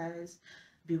rebaptized,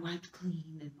 be wiped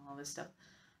clean, and all this stuff.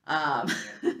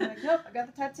 Like, nope, I got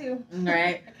the tattoo.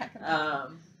 Right.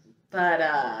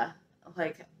 But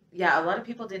like, yeah, a lot of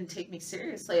people didn't take me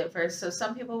seriously at first. So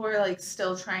some people were like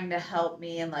still trying to help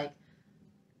me and like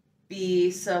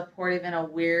be supportive in a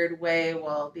weird way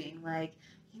while being like,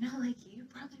 you know, like, you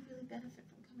probably really benefit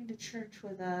from coming to church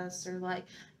with us, or like,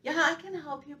 yeah, I can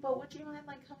help you, but would you mind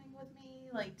like coming with me,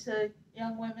 like, to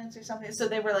Young Women's or something? So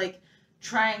they were like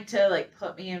trying to like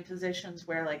put me in positions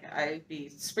where like I'd be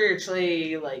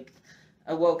spiritually like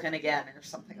awoken again or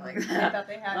something like that. They thought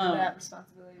they had that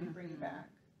responsibility to bring you back.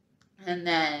 And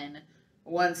then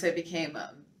once it became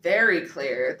very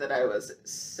clear that I was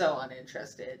so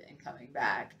uninterested in coming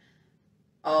back,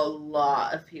 a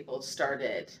lot of people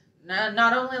started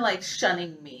not only like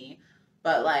shunning me,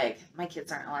 but like, my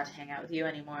kids aren't allowed to hang out with you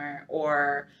anymore,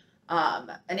 or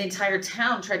an entire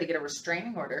town tried to get a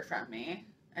restraining order from me.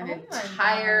 An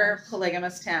entire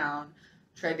polygamous town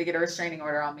tried to get a restraining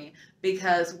order on me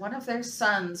because one of their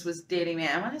sons was dating me.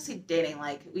 I want to say dating,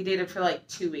 like, we dated for like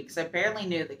 2 weeks. I barely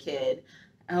knew the kid,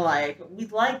 and like, we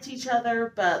liked each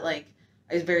other, but like,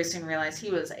 I very soon realized he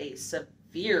was a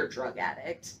severe drug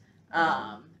addict.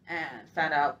 and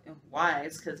found out why.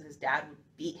 It's because his dad would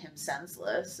beat him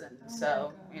senseless, and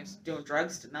so he was doing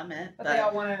drugs to numb it. But they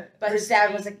all want to. But his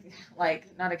dad was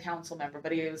like not a council member,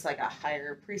 but he was like a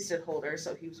higher priesthood holder,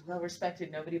 so he was well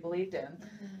respected. Nobody believed him,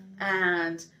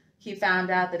 and he found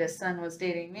out that his son was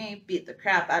dating me, beat the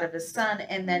crap out of his son,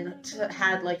 and then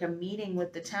had like a meeting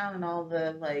with the town and all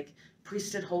the like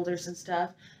priesthood holders and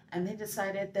stuff, and they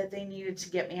decided that they needed to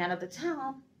get me out of the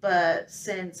town. But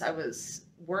since I was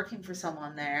working for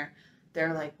someone there,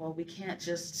 they're like, well, we can't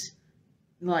just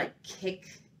like kick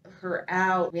her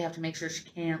out. We have to make sure she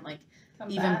can't like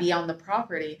even be on the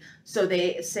property. So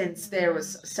they, since there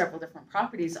was several different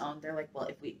properties owned, they're like, well,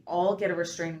 if we all get a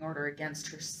restraining order against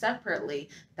her separately,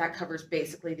 that covers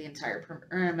basically the entire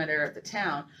perimeter of the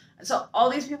town. And so all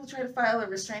these people tried to file a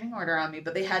restraining order on me,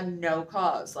 but they had no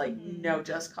cause, like no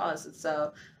just cause. And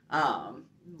so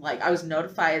like I was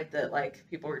notified that like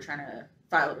people were trying to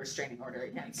file a restraining order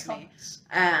against me,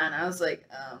 and I was like,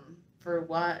 for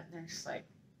what? And they're just like,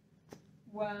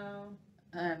 wow.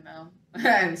 I don't know.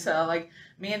 And so like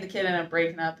me and the kid ended up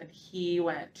breaking up, and he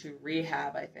went to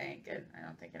rehab, I think, and I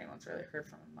don't think anyone's really heard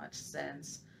from him much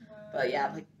since. Wow. But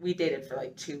yeah, like we dated for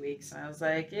like 2 weeks, and I was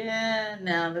like, yeah,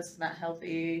 no, this is not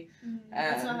healthy.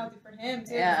 That's not healthy for him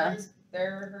too. Yeah,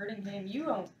 they're hurting him. You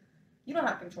don't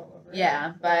have control over it.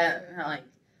 Yeah, but like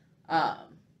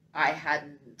I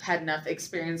hadn't had enough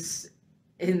experience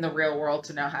in the real world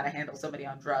to know how to handle somebody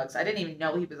on drugs. I didn't even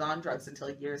know he was on drugs until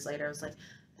years later. I was like,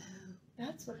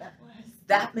 that's what that was.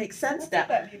 That makes sense now.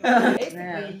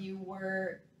 Basically, you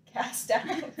were cast out.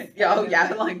 Oh,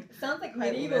 yeah. Like, it sounds like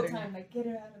medieval time. Like, get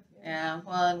her out of here. Yeah.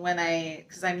 Well, and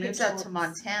because I moved up to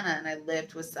Montana, and I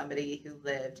lived with somebody who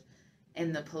lived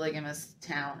in the polygamous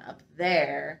town up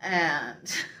there.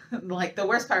 And, like, the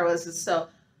worst part was, so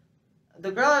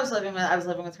the girl I was living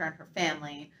with her and her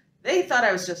family. They thought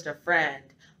I was just a friend.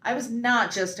 I was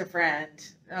not just a friend.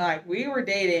 Like, we were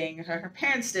dating. Her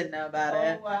parents didn't know about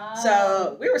it. Wow.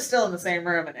 So we were still in the same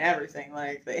room and everything.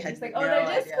 Like, they had like, no they're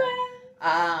just idea.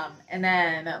 friends. And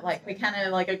then, like, we kind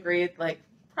of, like, agreed, like,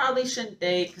 probably shouldn't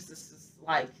date because this is,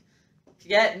 like,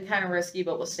 getting kind of risky,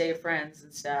 but we'll stay friends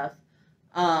and stuff.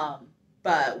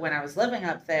 But when I was living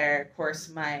up there, of course,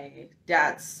 my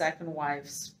dad's second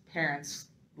wife's parents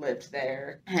lived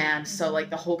there. And so, like,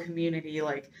 the whole community,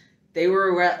 like, they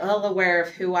were well aware of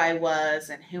who I was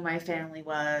and who my family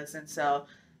was. And so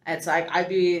it's like I'd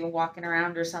be walking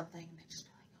around or something, and they'd just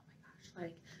be like, oh my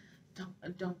gosh,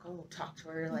 like, don't go talk to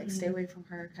her, like, stay away from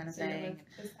her kind of thing.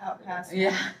 This outcast.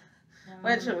 Yeah.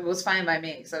 Which was fine by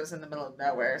me because I was in the middle of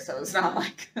nowhere, so it's not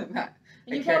like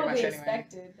you probably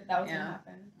expected that was going to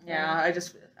happen. Yeah,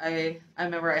 I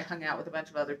remember I hung out with a bunch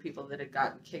of other people that had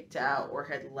gotten kicked out or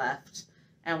had left.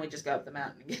 And we just go up the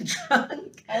mountain and get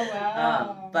drunk. Oh,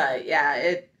 wow. But yeah,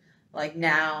 it, like,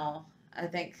 now, I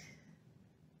think,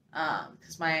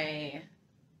 because my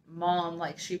mom,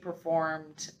 like, she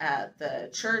performed at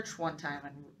the church one time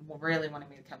and really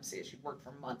wanted me to come see it. She worked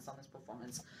for months on this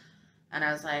performance. And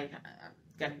I was like, I'm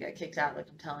going to get kicked out. Like,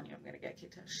 I'm telling you, I'm going to get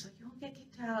kicked out. She's like, you won't get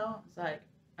kicked out. I was like,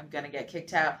 I'm going to get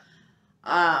kicked out.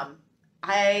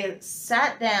 I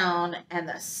sat down, and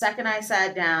the second I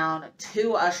sat down,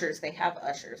 two ushers, they have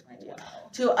ushers, my dear. Wow.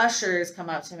 Two ushers come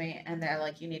up to me, and they're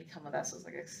like, you need to come with us. I was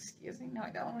like, excuse me? No, I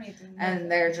don't.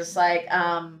 And they're just like,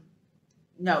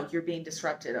 no, you're being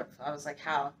disruptive. I was like,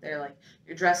 how? They're like,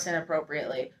 you're dressed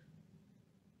inappropriately.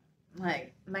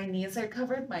 Like, my knees are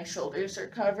covered, my shoulders are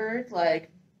covered, like,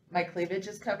 my cleavage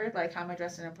is covered. Like, how am I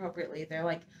dressed inappropriately? They're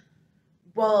like,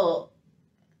 well,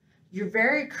 you're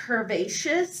very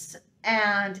curvaceous,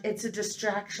 and it's a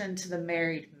distraction to the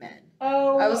married men.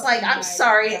 Oh, I was like, I'm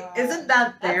sorry, God. Isn't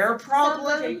that their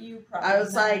problem? Like you problem? I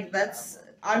was like,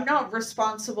 I'm not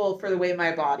responsible for the way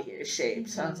my body is shaped.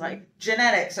 So I was like,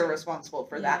 genetics are responsible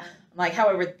for that. I'm like,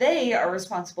 however, they are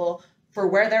responsible for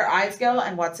where their eyes go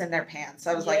and what's in their pants.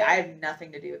 I was like, I have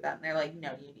nothing to do with that. And they're like,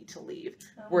 no, you need to leave.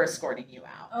 We're escorting you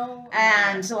out. Oh,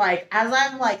 and like, as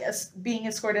I'm like being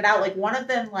escorted out, like one of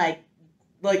them like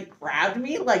grabbed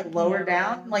me, like lower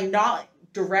down, like not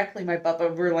directly my butt,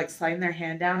 but were like sliding their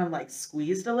hand down and like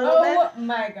squeezed a little bit. Oh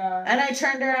my God. And I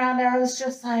turned around and I was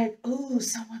just like, ooh,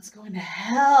 someone's going to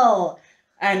hell.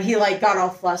 And he like got all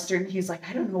flustered and he's like,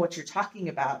 I don't know what you're talking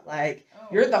about. Like,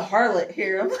 you're the harlot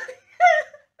here. I'm like,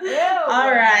 all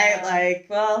right. Like,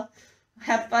 well,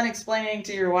 have fun explaining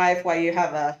to your wife why you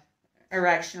have a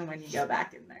erection when you go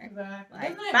back in there. Exactly.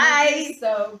 Like, bye.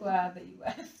 So glad that you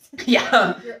left.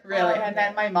 Yeah, really. And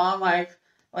then my mom, like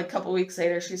a couple weeks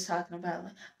later, she's talking about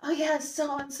like, oh yeah,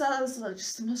 so and so is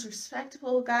just the most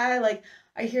respectable guy. Like,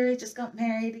 I hear he just got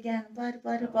married again. Blah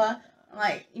blah blah blah.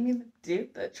 like, you mean the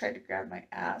dude that tried to grab my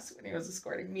ass when he was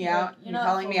escorting me You're out you're and not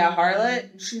calling me a fully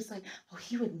harlot? And she's like, oh,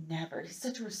 he would never. He's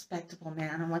such a respectable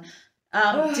man. I'm like,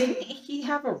 didn't he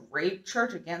have a rape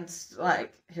charge against,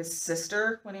 like, his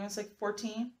sister when he was, like,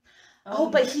 14? Oh,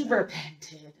 but he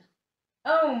repented.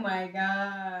 Oh my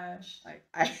gosh. Like,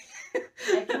 I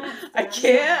can't. I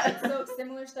can't. It's so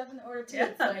similar stuff in the order too.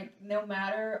 It's like no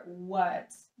matter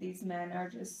what, these men are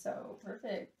just so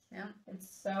perfect. Yeah. It's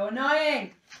so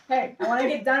annoying. Okay, I want to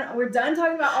get done. We're done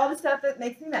talking about all the stuff that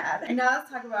makes me mad. And now let's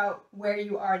talk about where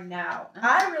you are now.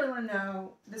 I really want to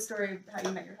know the story of how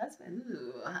you met your husband.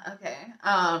 Ooh, okay.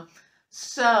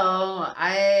 So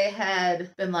I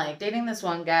had been like dating this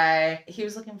one guy. He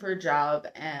was looking for a job,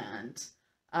 and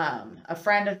a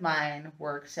friend of mine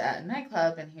worked at a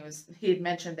nightclub, and he had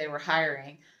mentioned they were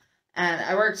hiring. And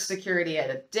I worked security at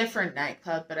a different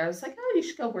nightclub, but I was like, oh, you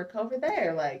should go work over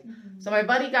there. Like, so my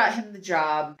buddy got him the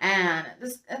job, and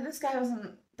this guy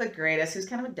wasn't the greatest. He was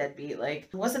kind of a deadbeat. Like,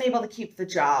 wasn't able to keep the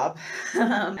job,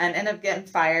 and ended up getting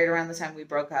fired around the time we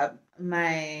broke up.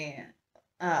 My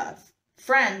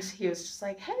friend, he was just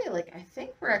like, hey, like, I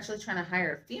think we're actually trying to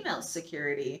hire a female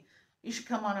security. You should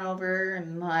come on over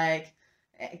and, like,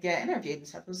 get interviewed and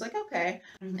stuff. I was like, okay.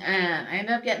 And I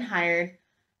ended up getting hired.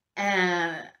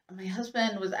 And my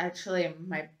husband was actually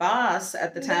my boss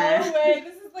at the time. No way,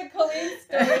 this is like Colleen's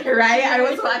story. Right? I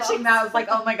was watching that. I was like,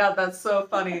 oh my God, that's so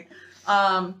funny.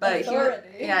 But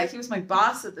he was my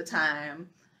boss at the time.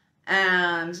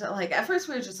 And like at first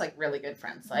we were just like really good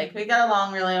friends. Like we got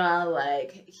along really well.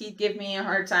 Like he'd give me a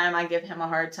hard time, I'd give him a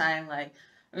hard time. Like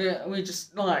we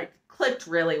just like clicked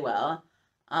really well.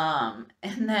 And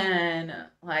then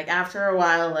like after a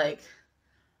while, like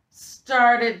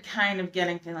started kind of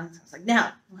getting feelings. I was like, no,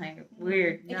 like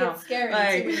weird. It No. gets scary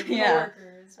like, too with your yeah.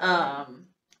 coworkers. Right?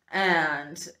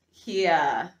 And he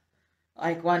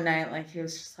like one night, like he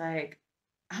was just like,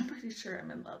 I'm pretty sure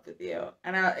I'm in love with you.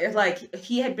 And like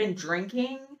he had been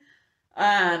drinking,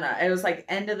 and it was like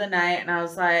end of the night, and I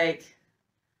was like,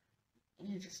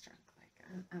 you're just drunk.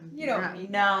 Like you don't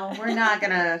mean no, we're not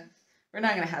gonna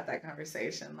have that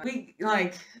conversation. Like, we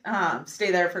like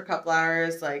stay there for a couple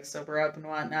hours, like sober up and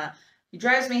whatnot. He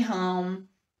drives me home,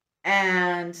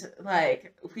 and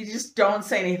like we just don't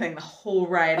say anything the whole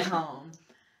ride home.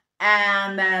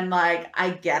 And then like I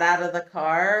get out of the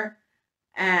car,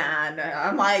 and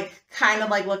I'm like kind of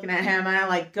like looking at him, and I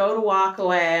like go to walk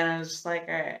away, and I was just like,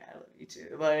 all right, I love you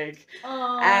too. Like,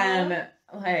 aww. And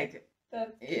like.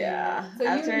 That's yeah.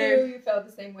 cute. So you knew you felt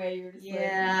the same way. You were just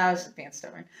I was just being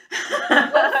stubborn.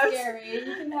 That's scary.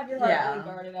 You can have your heart really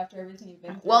guarded after everything you've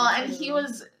been through. Well, and he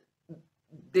was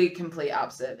the complete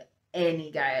opposite of any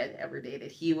guy I'd ever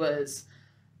dated. He was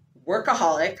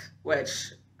workaholic,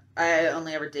 which I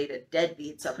only ever dated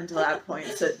deadbeats up until that point.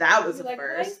 So that was the like,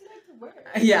 first. Why do you like to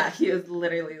work? Yeah, he was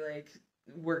literally like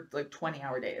worked like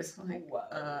 20-hour days. Like,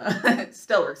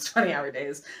 still works 20-hour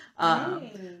days.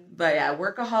 But yeah,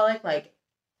 workaholic, like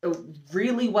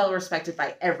really well respected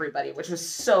by everybody, which was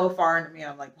so foreign to me.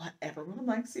 I'm like, what? Everyone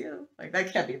likes you? Like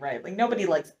that can't be right. Like nobody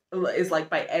is liked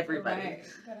by everybody. Right.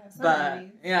 But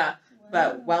yeah,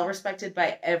 but well respected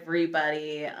by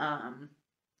everybody.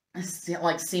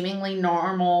 Like seemingly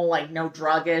normal, like no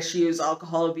drug issues,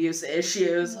 alcohol abuse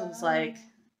issues. I was like,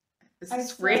 is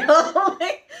this real?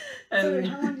 Like, so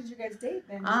how long did you guys date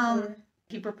then?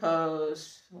 He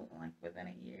proposed like within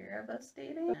a year of us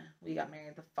dating. We got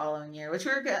married the following year, which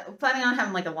we were planning on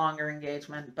having like a longer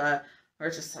engagement, but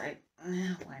we're just like,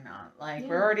 why not? Like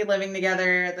we're already living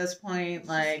together at this point.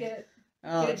 Like, get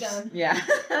it done. Yeah.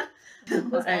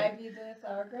 Was Ivy the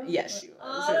flower girl? Yes, she was.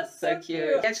 Oh, that's so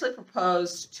cute. He actually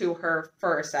proposed to her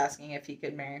first, asking if he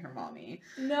could marry her mommy.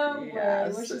 No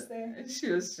way. What'd she say? She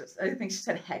was just, I think she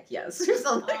said heck yes or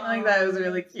something like that. It was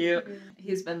really cute.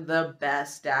 He's been the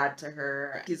best dad to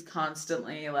her. He's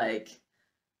constantly like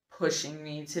pushing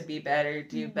me to be better,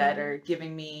 do better,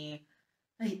 giving me,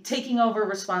 like, taking over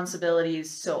responsibilities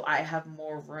so I have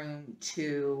more room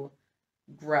to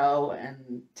grow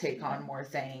and take on more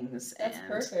things. That's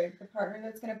perfect. The partner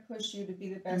that's going to push you to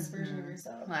be the best version of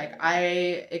yourself. Like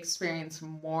I experience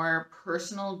more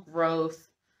personal growth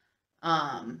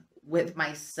with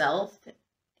myself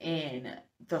in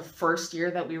the first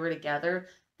year that we were together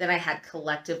than I had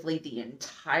collectively the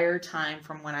entire time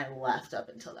from when I left up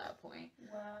until that point.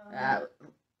 Wow.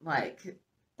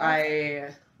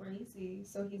 Crazy.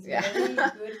 So he's very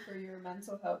good for your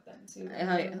mental health then too.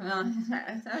 Well,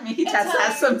 I mean, he tests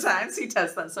that sometimes.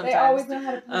 They always know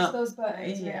how to push those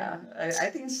buttons. Yeah, right? I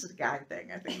think it's just a guy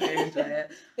thing. I think they enjoy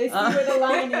it. They see where the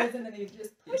line is, and then they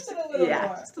just push it a little more. Yeah,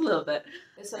 just a little bit.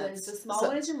 So there's the small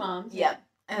one is your mom's. Yep.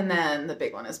 And then the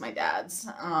big one is my dad's.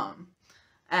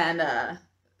 And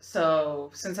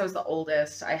so since I was the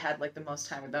oldest, I had like the most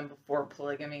time with them before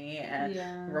polygamy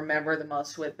and remember the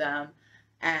most with them.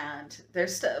 And they're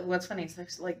still, what's funny is they're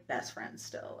like best friends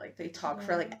still. Like they talk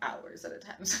for like hours at a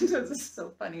time. Sometimes it's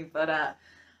so funny. But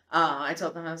I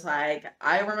told them, I was like,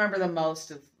 I remember the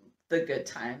most of the good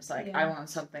times. Like I want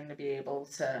something to be able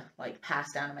to like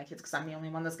pass down to my kids because I'm the only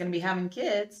one that's going to be having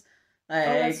kids. Like,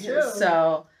 that's true.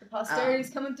 So the posterity's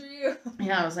coming through you.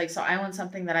 Yeah, I was like, so I want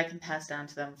something that I can pass down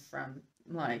to them from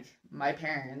like my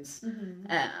parents.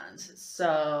 And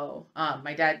so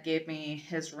my dad gave me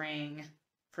his ring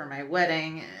for my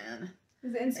wedding, and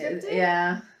is it inscripted?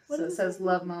 Yeah. So it says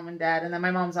love mom and dad, and then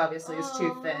my mom's obviously is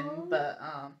too thin, but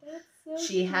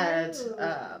she had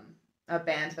a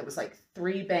band that was like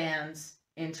 3 bands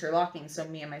interlocking, so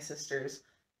me and my sisters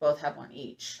both have one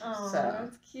each. Oh, so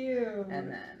that's cute.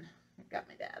 And then I got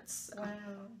my dad's. So. Wow.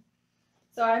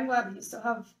 So I'm glad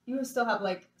that you still have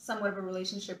like somewhat of a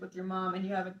relationship with your mom, and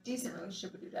you have a decent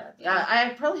relationship with your dad. Yeah,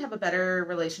 I probably have a better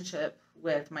relationship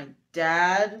with my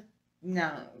dad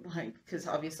now, like because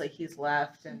obviously he's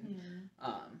left, and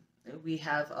we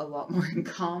have a lot more in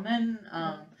common.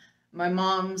 My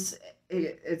mom's,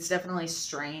 it's definitely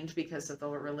strained because of the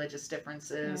religious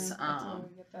differences. I totally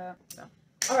get that. So.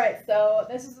 All right, so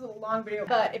this is a long video,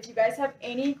 but if you guys have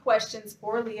any questions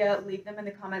for Leah, leave them in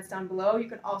the comments down below. You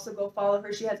can also go follow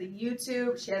her. She has a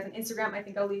YouTube, she has an Instagram. I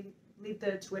think I'll leave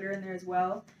the Twitter in there as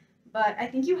well. But I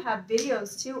think you have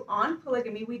videos too on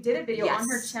polygamy. We did a video on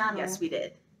her channel. Yes, we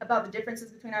did. About the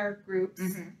differences between our groups.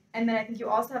 And then I think you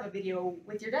also have a video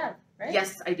with your dad, right?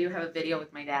 Yes, I do have a video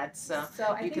with my dad. So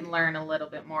you can learn a little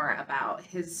bit more about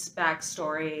his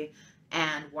backstory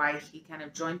and why he kind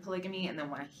of joined polygamy, and then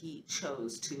why he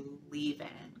chose to leave,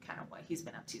 and kind of what he's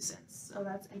been up to since. So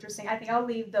that's interesting. I think I'll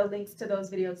leave the links to those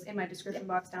videos in my description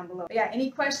box down below. But yeah, any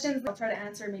questions, I'll try to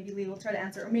answer. Maybe Lee will try to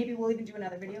answer, or maybe we'll even do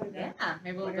another video. Yeah,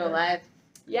 maybe we'll go live.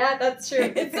 Yeah, that's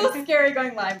true. It's so scary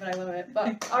going live, but I love it.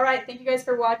 But all right, thank you guys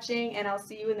for watching, and I'll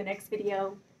see you in the next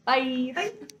video.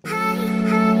 Bye. Bye.